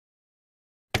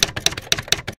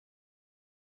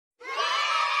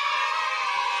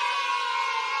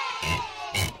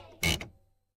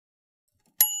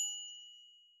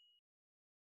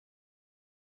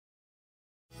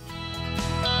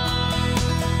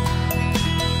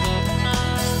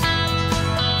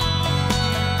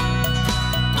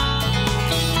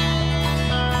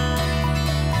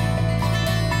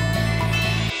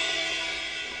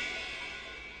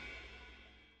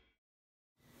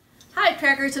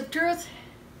Trackers of Truth.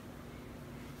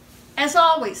 As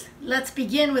always, let's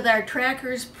begin with our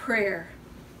Tracker's Prayer.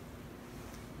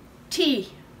 T,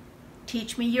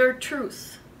 teach me your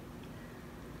truth.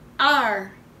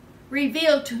 R,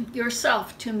 reveal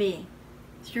yourself to me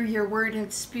through your word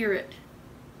and spirit.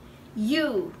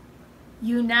 U,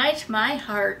 unite my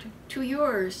heart to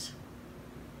yours.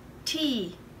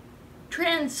 T,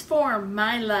 transform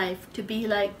my life to be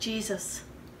like Jesus.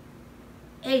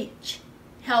 H,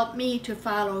 help me to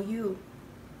follow you.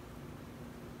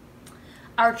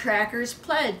 Our Tracker's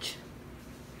Pledge.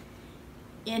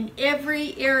 In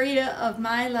every area of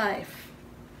my life,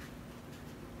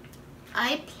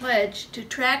 I pledge to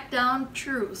track down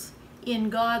truth in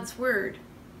God's Word.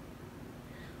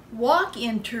 Walk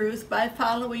in truth by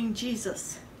following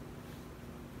Jesus.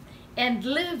 And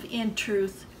live in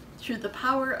truth through the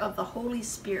power of the Holy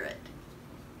Spirit.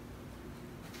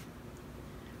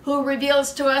 Who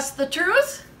reveals to us the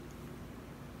truth?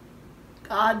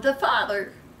 God the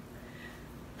Father.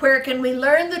 Where can we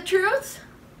learn the truth?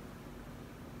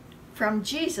 From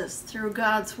Jesus through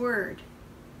God's Word.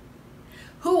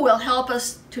 Who will help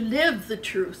us to live the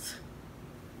truth?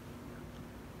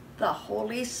 The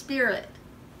Holy Spirit.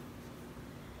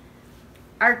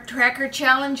 Our tracker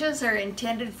challenges are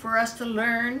intended for us to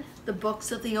learn the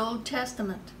books of the Old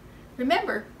Testament.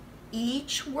 Remember,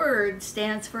 each word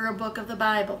stands for a book of the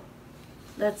Bible.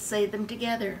 Let's say them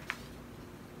together.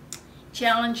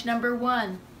 Challenge number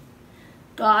 1.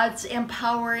 God's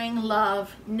empowering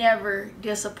love never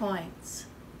disappoints.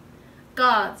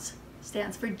 God's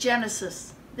stands for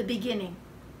Genesis, the beginning.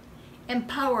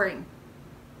 Empowering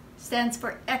stands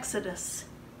for Exodus,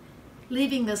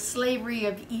 leaving the slavery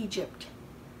of Egypt.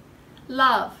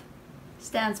 Love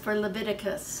stands for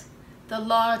Leviticus. The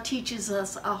law teaches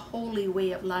us a holy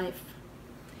way of life.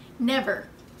 Never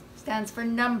stands for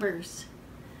Numbers.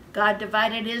 God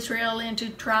divided Israel into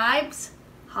tribes.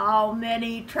 How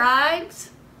many tribes?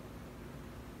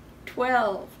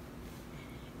 12.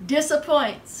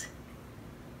 Disappoints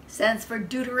stands for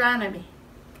Deuteronomy.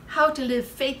 How to live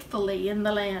faithfully in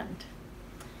the land.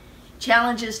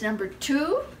 Challenges number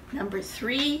 2, number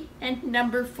 3, and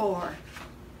number 4.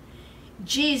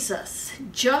 Jesus,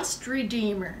 just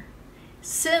Redeemer,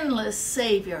 sinless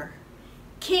Savior,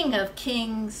 King of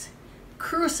Kings,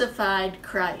 crucified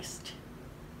Christ.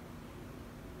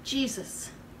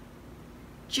 Jesus,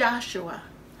 Joshua,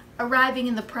 arriving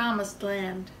in the promised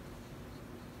land.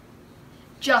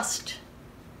 Just,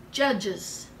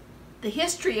 Judges, the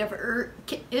history of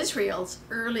Israel's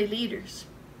early leaders.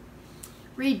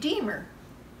 Redeemer,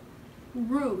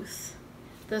 Ruth,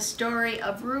 the story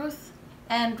of Ruth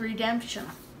and redemption.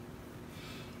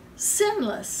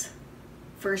 Sinless,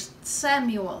 1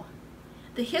 Samuel,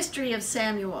 the history of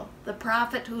Samuel, the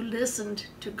prophet who listened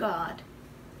to God.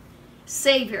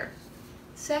 Savior,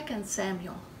 2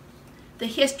 Samuel, the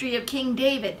history of King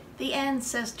David, the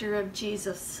ancestor of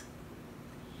Jesus.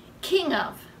 King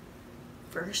of,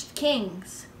 1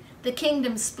 Kings, the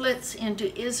kingdom splits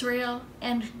into Israel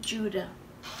and Judah.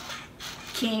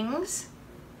 Kings,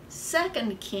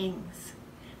 2 Kings,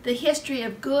 the history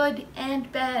of good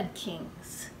and bad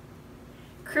kings.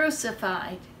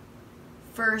 Crucified,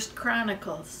 1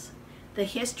 Chronicles, the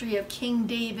history of King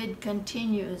David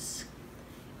continues.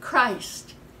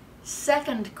 Christ,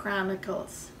 2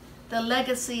 Chronicles, the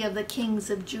legacy of the kings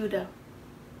of Judah.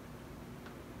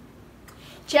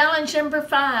 Challenge number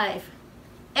 5.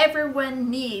 Everyone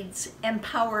needs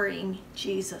empowering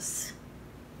Jesus.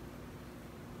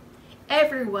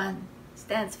 Everyone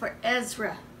stands for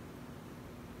Ezra.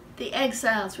 The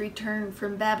exiles return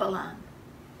from Babylon.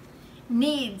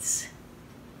 Needs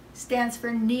stands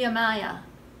for Nehemiah.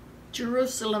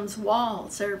 Jerusalem's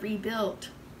walls are rebuilt.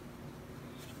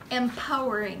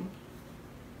 Empowering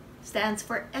stands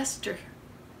for Esther,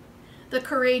 the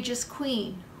courageous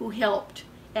queen who helped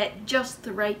at just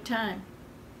the right time.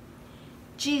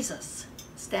 Jesus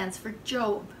stands for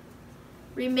Job.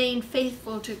 Remain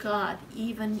faithful to God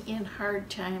even in hard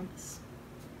times.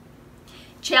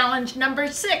 Challenge number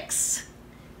 6.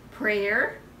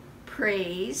 Prayer,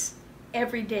 praise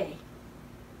every day.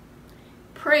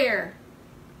 Prayer,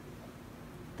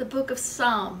 the book of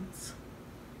Psalms.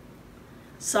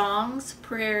 Songs,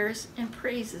 prayers, and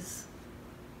praises.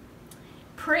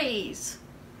 Praise,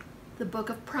 the book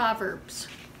of Proverbs.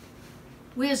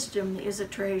 Wisdom is a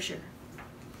treasure.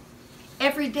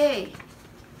 Every day,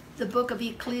 the book of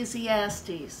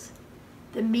Ecclesiastes,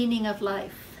 the meaning of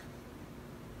life.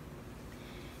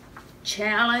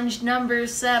 Challenge number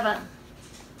 7.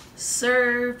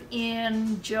 Serve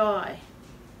in joy.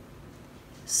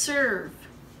 Serve.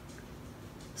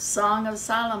 Song of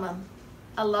Solomon,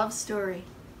 a love story.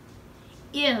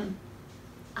 In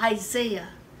Isaiah,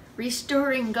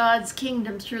 restoring God's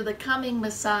kingdom through the coming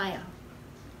Messiah.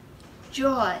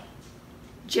 Joy,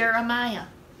 Jeremiah,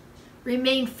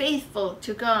 remain faithful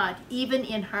to God even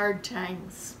in hard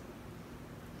times.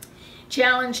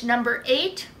 Challenge number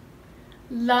 8,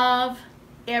 love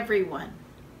everyone.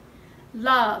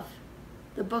 Love,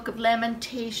 the book of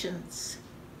Lamentations.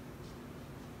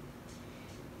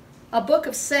 A book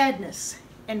of sadness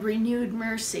and renewed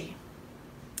mercy.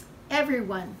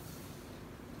 Everyone,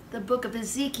 the book of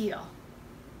Ezekiel,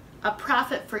 a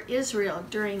prophet for Israel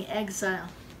during exile.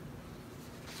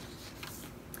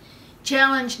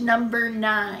 Challenge number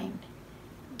 9,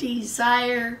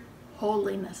 desire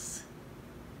holiness.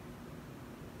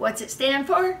 What's it stand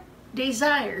for?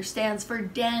 Desire stands for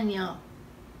Daniel,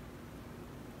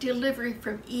 delivery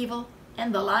from evil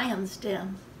and the lion's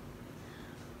den.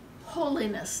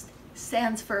 Holiness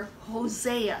stands for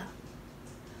Hosea,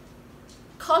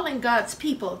 calling God's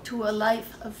people to a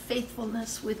life of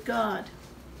faithfulness with God.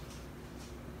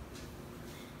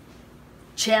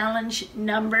 Challenge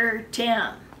number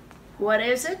 10. What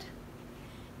is it?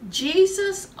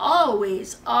 Jesus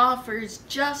always offers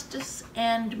justice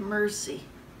and mercy.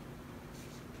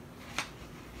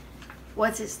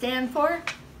 What's it stand for?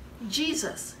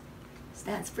 Jesus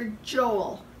stands for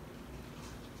Joel.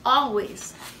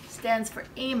 Always stands for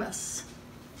Amos.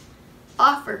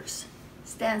 Offers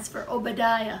stands for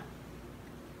Obadiah.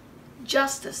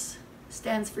 Justice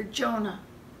stands for Jonah.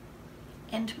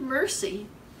 And mercy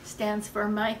stands for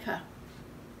Micah.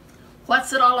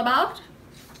 What's it all about?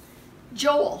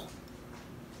 Joel.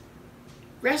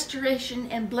 Restoration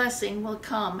and blessing will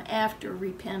come after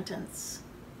repentance.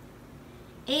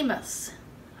 Amos,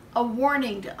 a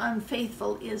warning to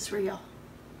unfaithful Israel.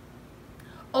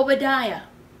 Obadiah,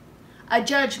 a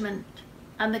judgment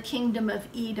on the kingdom of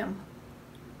Edom.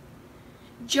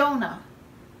 Jonah,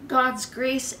 God's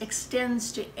grace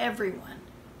extends to everyone.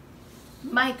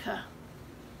 Micah,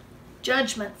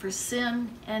 judgment for sin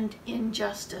and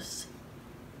injustice.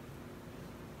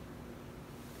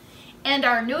 And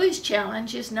our newest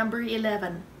challenge is number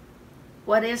 11.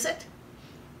 What is it?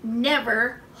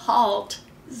 Never halt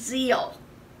zeal.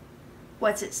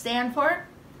 What's it stand for?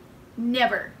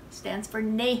 Never stands for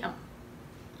Nahum.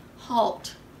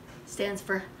 Halt stands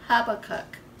for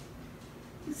Habakkuk.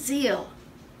 Zeal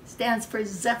stands for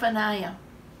Zephaniah.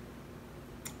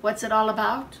 What's it all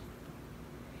about?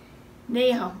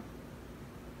 Nahum,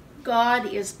 God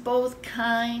is both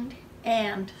kind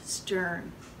and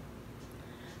stern.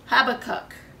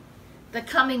 Habakkuk, the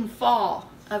coming fall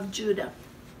of Judah.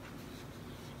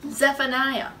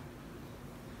 Zephaniah,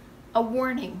 a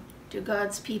warning to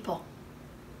God's people.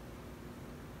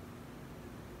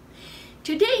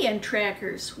 Today in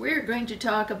Trackers, we're going to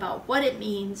talk about what it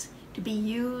means to be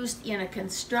used in a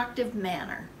constructive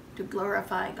manner to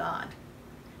glorify God.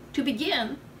 To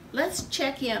begin, let's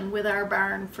check in with our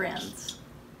barn friends.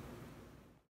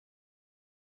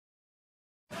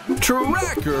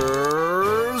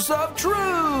 Trackers of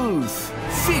Truth,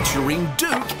 featuring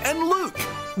Duke and Luke,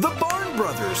 the Barn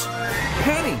Brothers.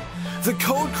 Penny, the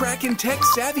code-cracking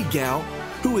tech-savvy gal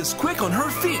who is quick on her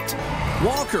feet.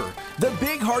 Walker, the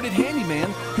big-hearted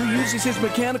handyman who uses his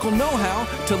mechanical know-how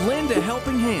to lend a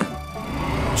helping hand.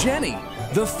 Jenny,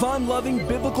 the fun-loving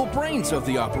biblical brains of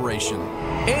the operation.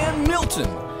 And Milton,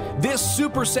 this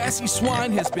super sassy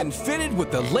swine has been fitted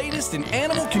with the latest in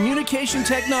animal communication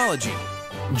technology.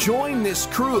 Join this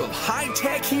crew of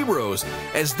high-tech heroes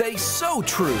as they sow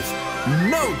truth,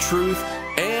 know truth,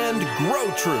 and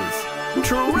grow truth.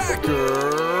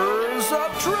 Trackers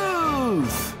of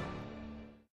Truth!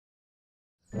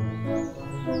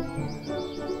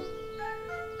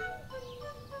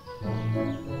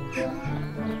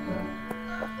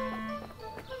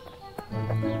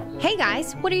 Hey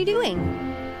guys, what are you doing?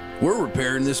 We're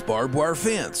repairing this barbed wire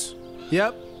fence.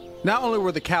 Yep. Not only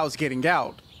were the cows getting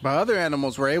gouged, but other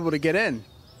animals were able to get in.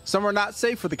 Some were not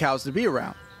safe for the cows to be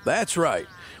around. That's right.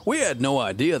 We had no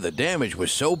idea the damage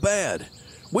was so bad.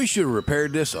 We should have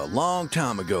repaired this a long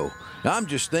time ago. I'm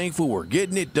just thankful we're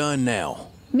getting it done now.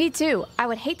 Me too. I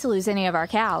would hate to lose any of our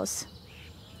cows.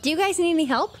 Do you guys need any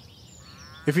help?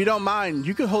 If you don't mind,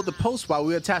 you could hold the post while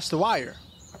we attach the wire.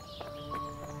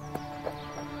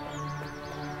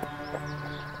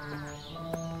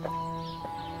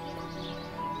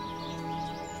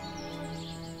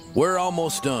 We're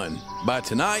almost done. By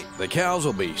tonight, the cows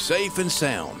will be safe and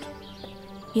sound.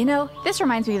 You know, this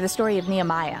reminds me of the story of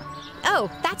Nehemiah.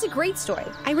 Oh, that's a great story.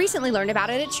 I recently learned about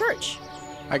it at church.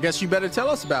 I guess you better tell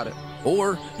us about it.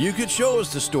 Or you could show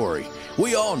us the story.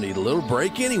 We all need a little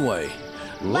break anyway.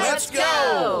 Let's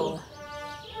go!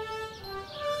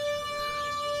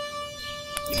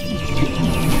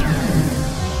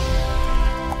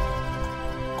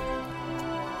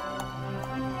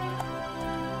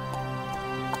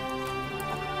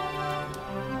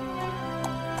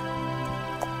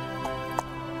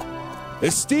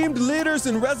 Esteemed leaders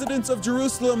and residents of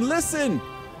Jerusalem, listen!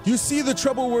 You see the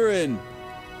trouble we're in.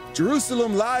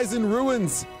 Jerusalem lies in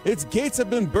ruins. Its gates have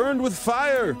been burned with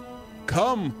fire.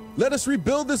 Come, let us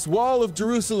rebuild this wall of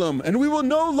Jerusalem, and we will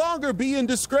no longer be in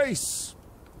disgrace.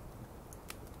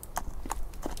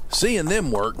 Seeing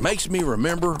them work makes me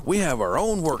remember we have our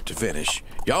own work to finish.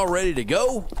 Y'all ready to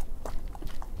go?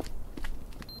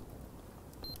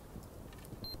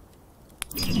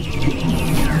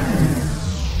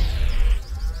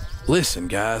 Listen,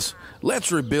 guys,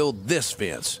 let's rebuild this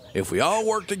fence. If we all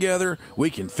work together, we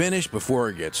can finish before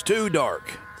it gets too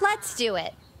dark. Let's do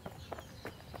it.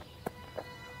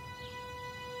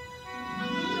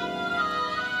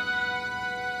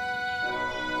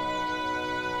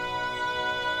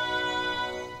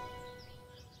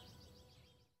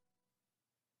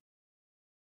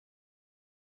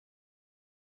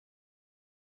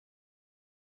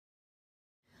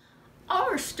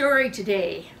 Our story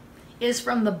today is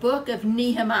from the book of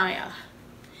Nehemiah.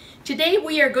 Today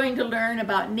we are going to learn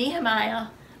about Nehemiah,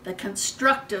 the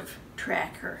constructive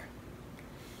tracker.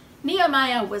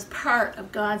 Nehemiah was part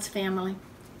of God's family.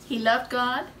 He loved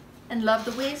God and loved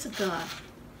the ways of God.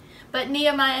 But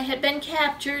Nehemiah had been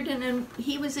captured and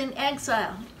he was in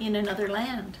exile in another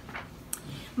land.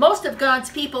 Most of God's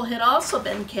people had also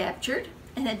been captured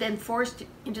and had been forced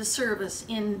into service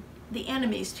in the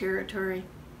enemy's territory.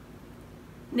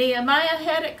 Nehemiah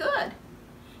had it good.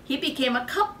 He became a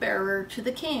cupbearer to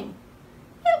the king.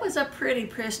 It was a pretty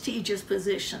prestigious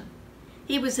position.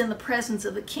 He was in the presence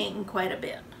of the king quite a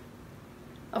bit.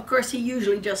 Of course, he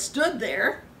usually just stood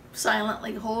there,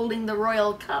 silently holding the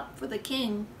royal cup for the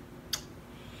king.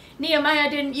 Nehemiah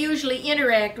didn't usually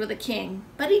interact with the king,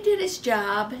 but he did his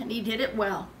job and he did it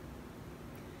well.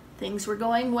 Things were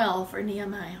going well for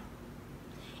Nehemiah.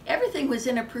 Everything was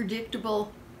in a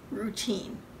predictable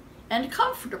routine and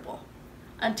comfortable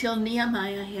until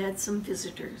Nehemiah had some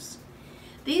visitors.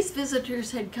 These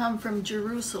visitors had come from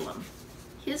Jerusalem,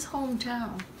 his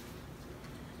hometown.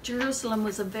 Jerusalem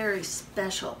was a very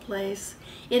special place.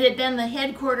 It had been the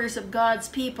headquarters of God's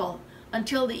people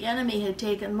until the enemy had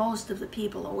taken most of the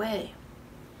people away.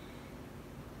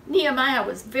 Nehemiah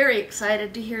was very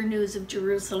excited to hear news of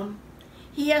Jerusalem.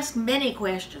 He asked many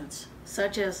questions,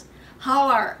 such as, how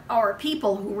are our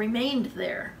people who remained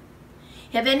there?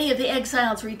 Have any of the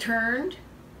exiles returned?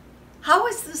 How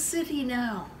is the city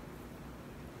now?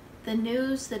 The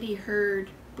news that he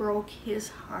heard broke his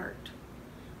heart.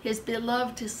 His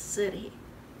beloved city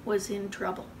was in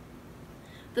trouble.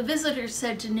 The visitors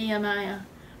said to Nehemiah,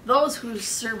 those who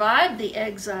survived the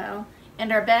exile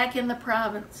and are back in the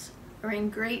province are in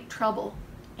great trouble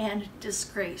and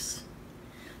disgrace.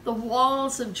 The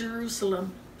walls of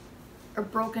Jerusalem are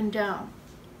broken down,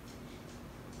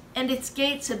 and its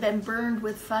gates have been burned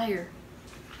with fire.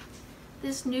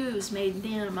 This news made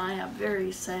Nehemiah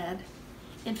very sad.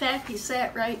 In fact, he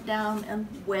sat right down and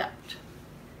wept.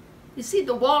 You see,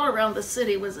 the wall around the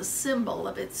city was a symbol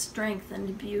of its strength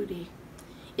and beauty.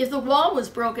 If the wall was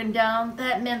broken down,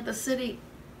 that meant the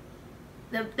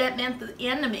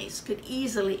enemies could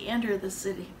easily enter the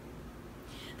city.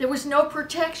 There was no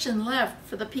protection left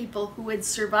for the people who had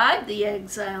survived the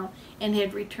exile and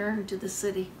had returned to the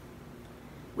city.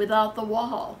 Without the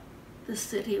wall, the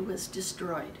city was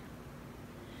destroyed.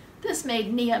 This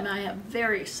made Nehemiah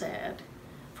very sad,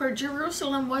 for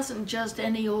Jerusalem wasn't just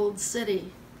any old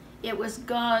city. It was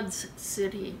God's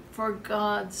city for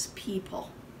God's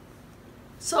people.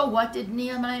 So what did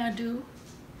Nehemiah do?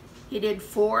 He did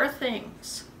 4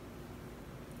 things.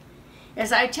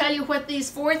 As I tell you what these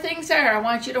 4 things are, I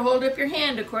want you to hold up your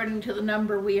hand according to the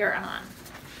number we are on.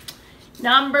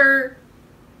 Number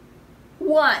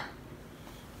 1,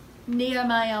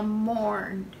 Nehemiah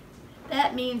mourned.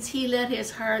 That means he let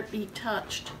his heart be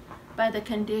touched by the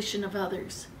condition of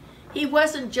others. He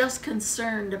wasn't just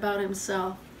concerned about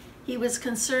himself. He was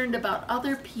concerned about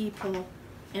other people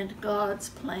and God's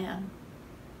plan.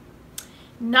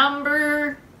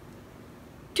 Number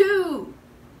 2,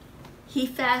 he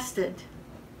fasted.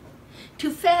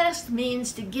 To fast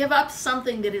means to give up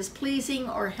something that is pleasing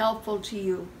or helpful to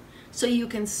you so you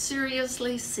can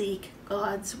seriously seek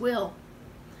God's will.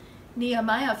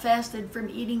 Nehemiah fasted from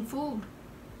eating food.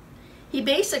 He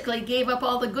basically gave up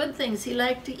all the good things he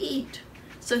liked to eat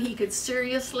so he could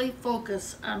seriously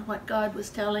focus on what God was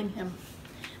telling him.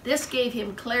 This gave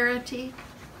him clarity,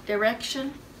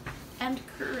 direction, and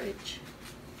courage.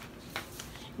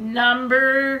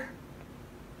 Number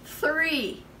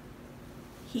 3,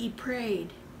 he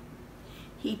prayed.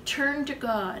 He turned to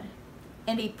God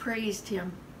and he praised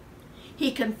him.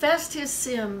 He confessed his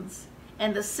sins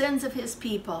and the sins of his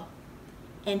people,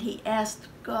 and he asked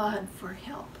God for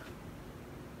help.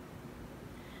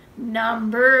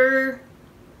 Number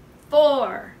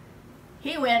 4,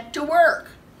 he went to work.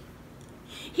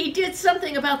 He did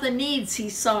something about the needs he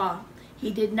saw.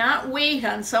 He did not wait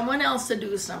on someone else to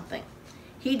do something.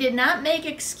 He did not make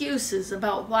excuses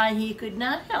about why he could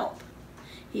not help.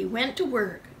 He went to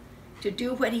work to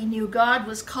do what he knew God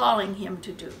was calling him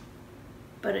to do.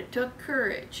 But it took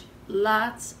courage,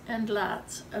 lots and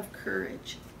lots of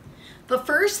courage. The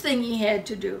first thing he had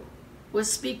to do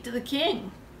was speak to the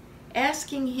king,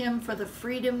 asking him for the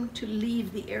freedom to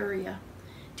leave the area,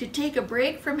 to take a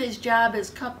break from his job as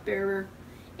cupbearer,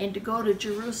 and to go to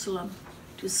Jerusalem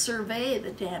to survey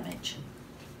the damage.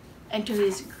 And to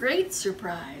his great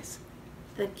surprise,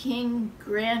 the king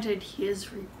granted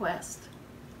his request.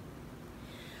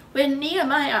 When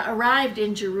Nehemiah arrived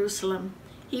in Jerusalem,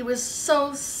 he was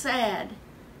so sad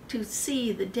to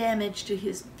see the damage to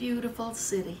his beautiful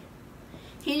city.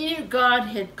 He knew God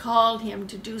had called him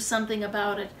to do something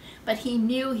about it, but he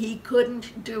knew he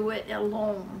couldn't do it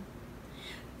alone.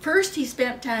 First, he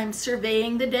spent time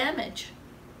surveying the damage.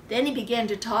 Then he began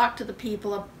to talk to the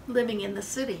people living in the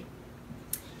city.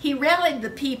 He rallied the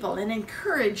people and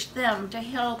encouraged them to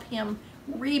help him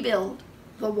rebuild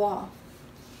the wall.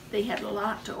 They had a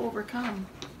lot to overcome.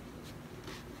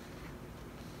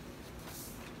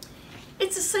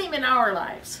 It's the same in our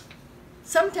lives.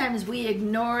 Sometimes we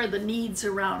ignore the needs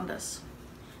around us.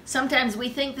 Sometimes we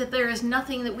think that there is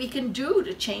nothing that we can do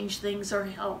to change things or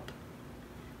help.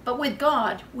 But with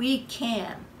God, we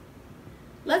can.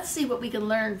 Let's see what we can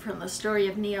learn from the story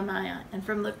of Nehemiah and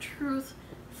from the truth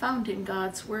found in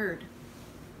God's Word.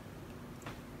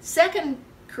 2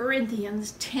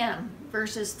 Corinthians 10,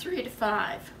 verses 3 to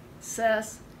 5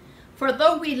 says, "For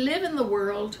though we live in the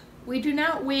world, we do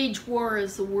not wage war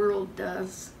as the world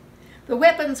does. The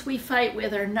weapons we fight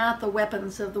with are not the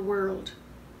weapons of the world.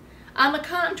 On the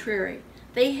contrary,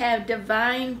 they have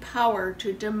divine power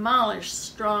to demolish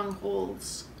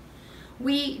strongholds.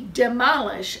 We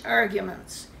demolish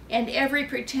arguments and every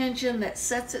pretension that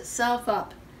sets itself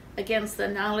up against the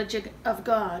knowledge of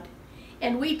God,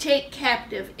 and we take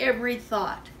captive every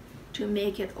thought to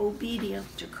make it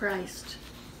obedient to Christ."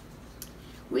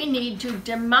 We need to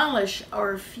demolish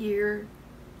our fear,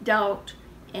 doubt,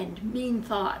 and mean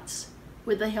thoughts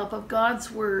with the help of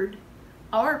God's Word,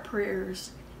 our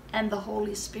prayers, and the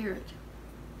Holy Spirit.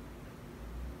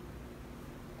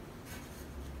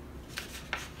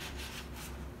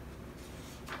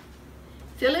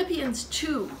 Philippians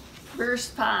 2, verse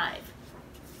 5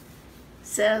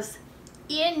 says,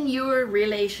 "In your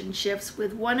relationships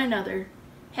with one another,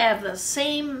 have the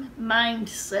same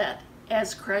mindset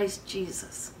as Christ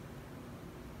Jesus."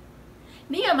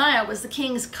 Nehemiah was the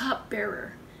king's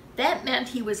cupbearer. That meant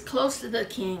he was close to the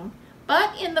king,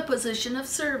 but in the position of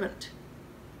servant.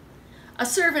 A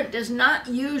servant does not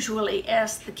usually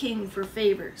ask the king for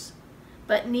favors,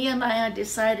 but Nehemiah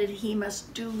decided he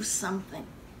must do something.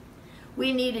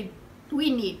 We need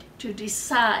to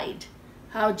decide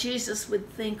how Jesus would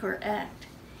think or act,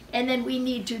 and then we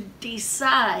need to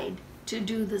decide to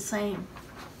do the same.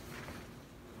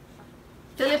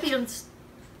 Philippians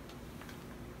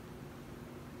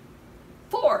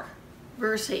 4,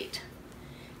 verse 8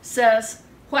 says,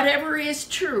 "Whatever is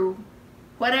true,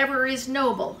 whatever is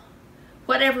noble,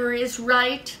 whatever is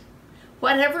right,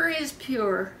 whatever is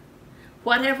pure,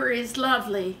 whatever is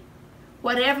lovely,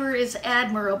 whatever is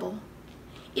admirable,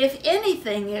 if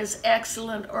anything is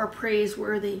excellent or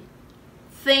praiseworthy,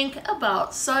 think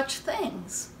about such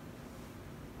things."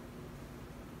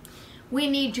 We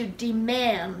need to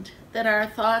demand that our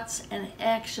thoughts and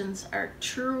actions are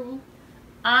true,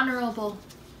 honorable,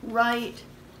 right,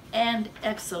 and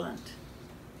excellent.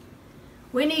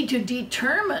 We need to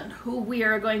determine who we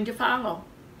are going to follow.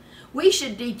 We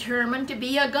should determine to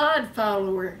be a God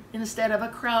follower instead of a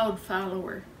crowd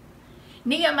follower.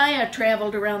 Nehemiah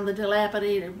traveled around the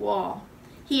dilapidated wall.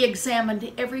 He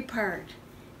examined every part.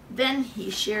 Then he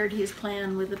shared his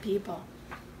plan with the people.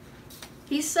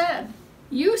 He said,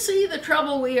 "You see the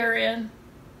trouble we are in.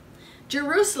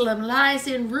 Jerusalem lies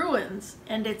in ruins,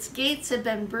 and its gates have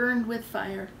been burned with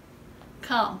fire.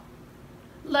 Come,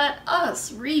 let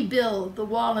us rebuild the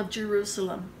wall of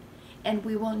Jerusalem, and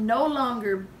we will no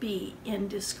longer be in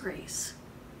disgrace."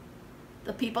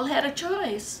 The people had a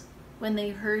choice when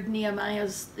they heard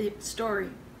Nehemiah's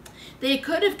story. They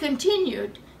could have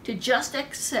continued to just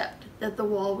accept that the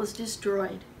wall was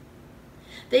destroyed.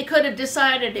 They could have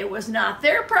decided it was not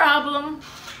their problem.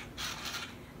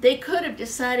 They could have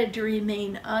decided to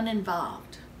remain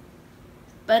uninvolved.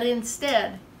 But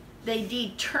instead, they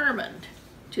determined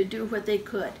to do what they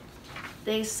could.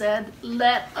 They said,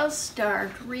 "Let us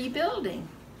start rebuilding."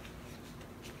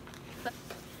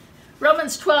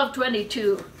 Romans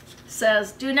 12:22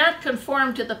 says, "Do not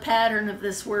conform to the pattern of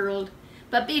this world,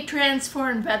 but be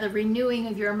transformed by the renewing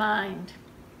of your mind.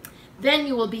 Then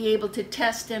you will be able to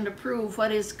test and approve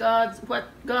what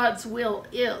God's will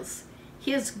is,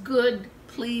 his good,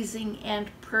 pleasing, and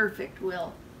perfect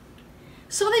will."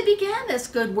 So they began this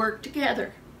good work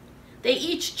together. They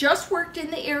each just worked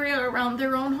in the area around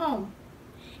their own home,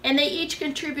 and they each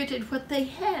contributed what they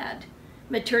had,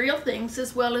 material things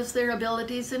as well as their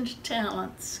abilities and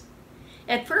talents.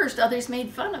 At first, others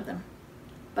made fun of them,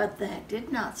 but that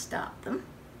did not stop them.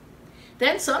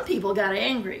 Then some people got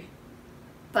angry,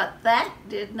 but that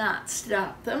did not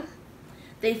stop them.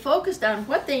 They focused on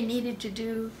what they needed to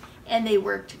do, and they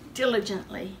worked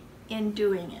diligently in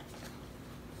doing it.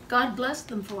 God blessed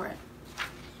them for it.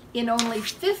 In only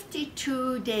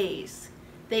 52 days,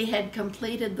 they had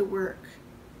completed the work.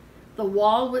 The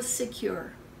wall was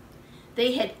secure.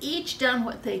 They had each done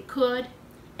what they could,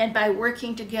 and by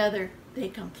working together, they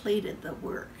completed the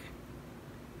work.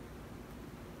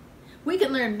 We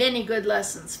can learn many good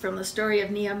lessons from the story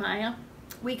of Nehemiah.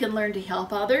 We can learn to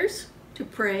help others, to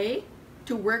pray,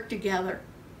 to work together.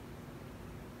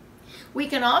 We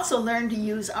can also learn to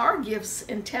use our gifts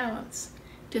and talents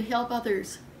to help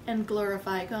others and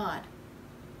glorify God.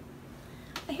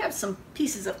 I have some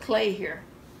pieces of clay here.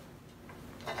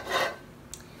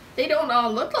 They don't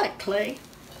all look like clay,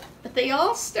 but they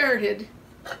all started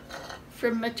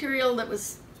from material that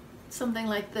was something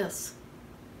like this.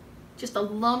 Just a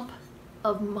lump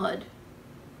of mud.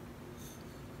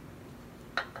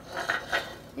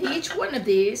 Each one of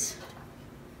these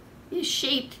is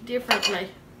shaped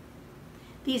differently.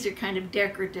 These are kind of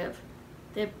decorative,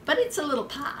 but it's a little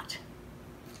pot.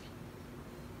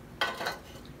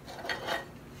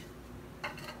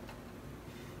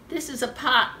 This is a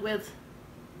pot with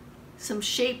some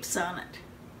shapes on it.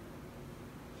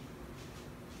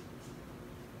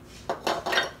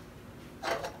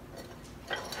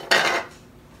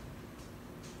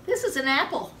 This is an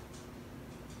apple,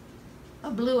 a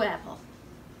blue apple.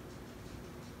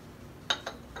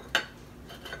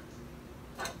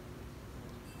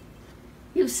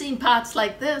 You've seen pots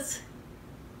like this.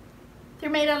 They're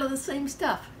made out of the same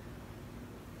stuff.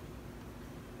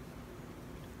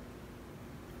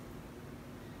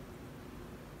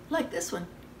 Like this one,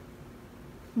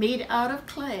 made out of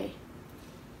clay.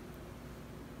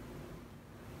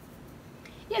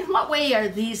 In what way are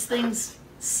these things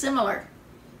similar?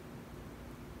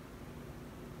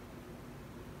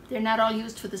 They're not all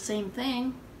used for the same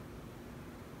thing.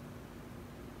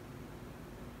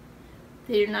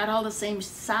 They're not all the same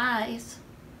size.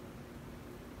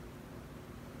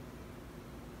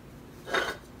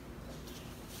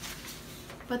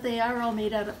 But they are all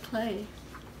made out of clay.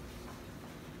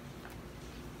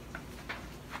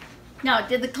 Now,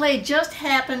 did the clay just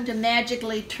happen to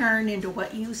magically turn into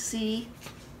what you see?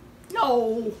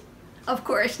 No, of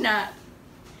course not.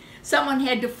 Someone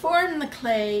had to form the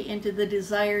clay into the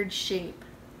desired shape.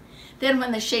 Then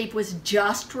when the shape was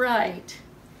just right,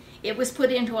 it was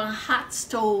put into a hot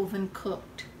stove and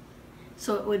cooked,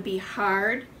 so it would be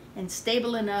hard and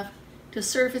stable enough to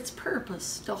serve its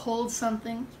purpose, to hold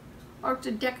something or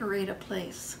to decorate a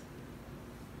place.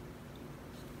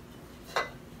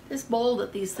 This bowl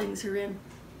that these things are in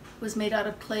was made out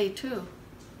of clay too.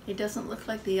 It doesn't look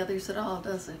like the others at all,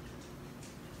 does it?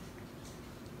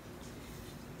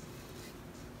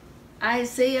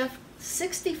 Isaiah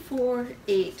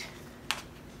 64:8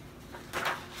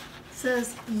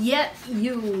 says, "Yet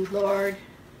you, Lord,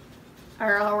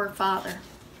 are our Father.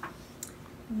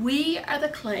 We are the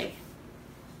clay.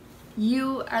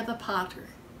 You are the potter.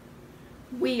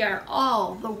 We are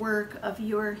all the work of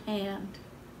your hand."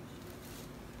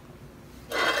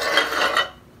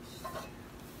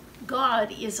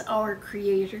 God is our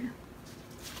creator.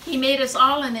 He made us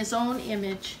all in his own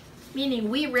image, meaning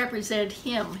we represent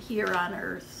him here on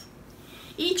earth.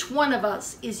 Each one of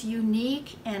us is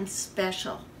unique and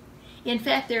special. In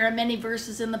fact, there are many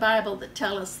verses in the Bible that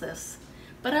tell us this,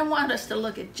 but I want us to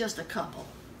look at just a couple.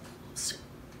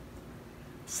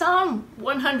 Psalm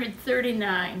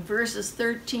 139, verses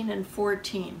 13 and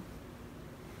 14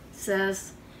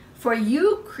 says, "For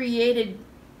you created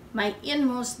my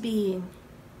inmost being.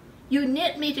 You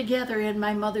knit me together in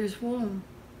my mother's womb.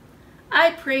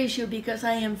 I praise you because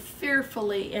I am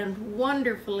fearfully and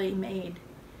wonderfully made.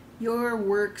 Your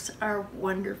works are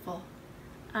wonderful.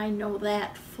 I know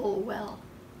that full well."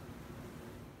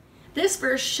 This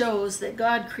verse shows that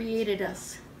God created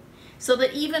us, so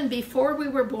that even before we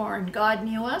were born, God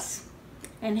knew us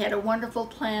and had a wonderful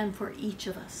plan for each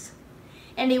of us.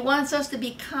 And he wants us to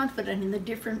be confident in the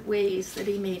different ways that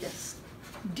he made us.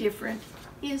 Different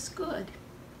is good.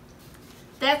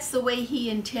 That's the way he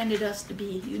intended us to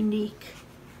be, unique,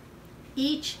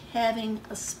 each having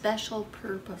a special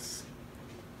purpose.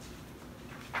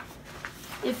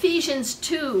 Ephesians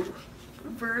 2,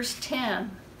 verse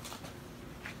 10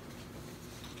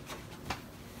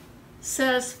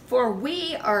 says, "For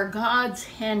we are God's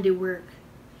handiwork,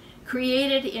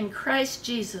 created in Christ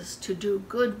Jesus to do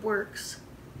good works,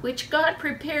 which God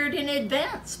prepared in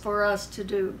advance for us to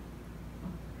do."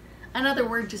 Another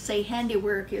word to say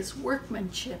handiwork is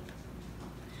workmanship.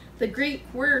 The Greek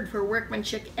word for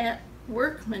workmanship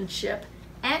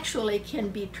actually can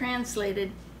be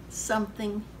translated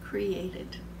something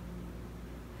created.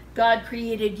 God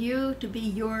created you to be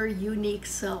your unique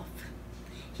self.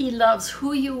 He loves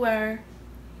who you are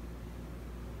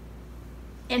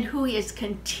and who he is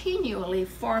continually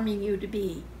forming you to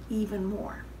be even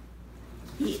more.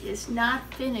 He is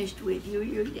not finished with you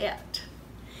yet.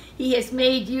 He has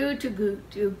made you to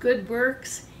do good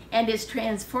works and is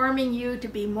transforming you to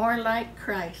be more like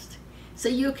Christ, so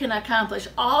you can accomplish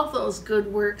all those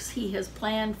good works he has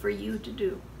planned for you to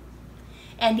do.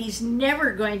 And he's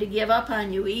never going to give up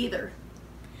on you either.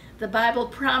 The Bible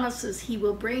promises he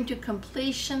will bring to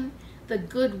completion the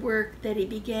good work that he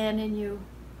began in you.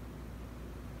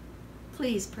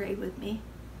 Please pray with me.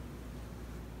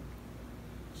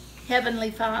 Heavenly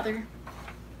Father,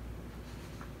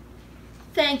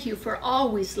 thank you for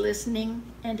always listening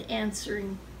and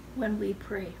answering when we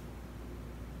pray.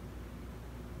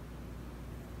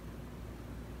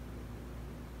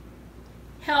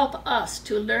 Help us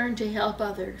to learn to help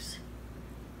others,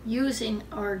 using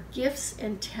our gifts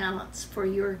and talents for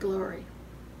your glory.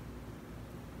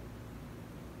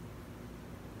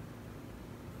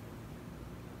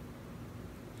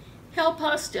 Help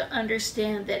us to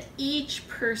understand that each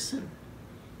person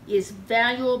is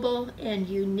valuable and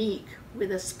unique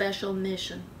with a special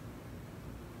mission.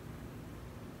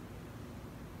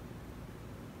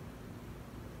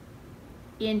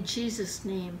 In Jesus'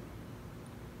 name,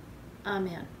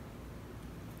 amen.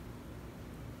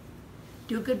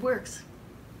 Do good works.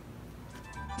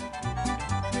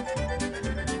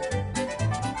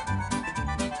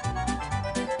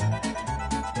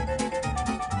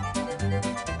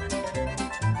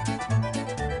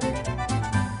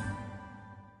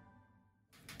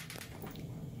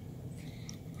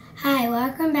 Hi,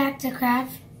 welcome back to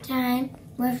Craft Time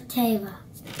with Tava.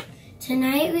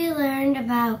 Tonight we learned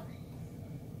about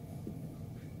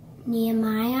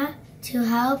Nehemiah to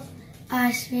help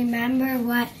us remember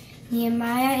what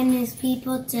Nehemiah and his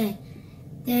people did.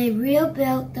 They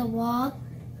rebuilt the wall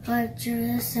of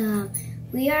Jerusalem.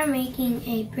 We are making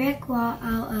a brick wall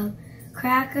out of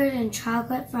crackers and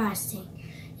chocolate frosting.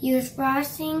 Use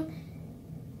frosting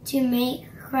to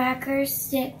make crackers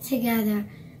stick together.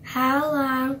 How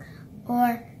long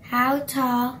or how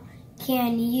tall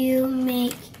can you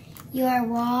make your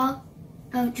wall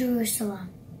of Jerusalem?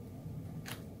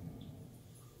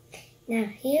 Now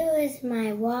here is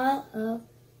my wall of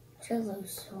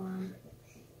Jerusalem.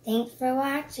 Thanks for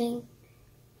watching.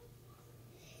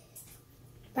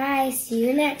 Bye. See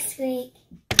you next week.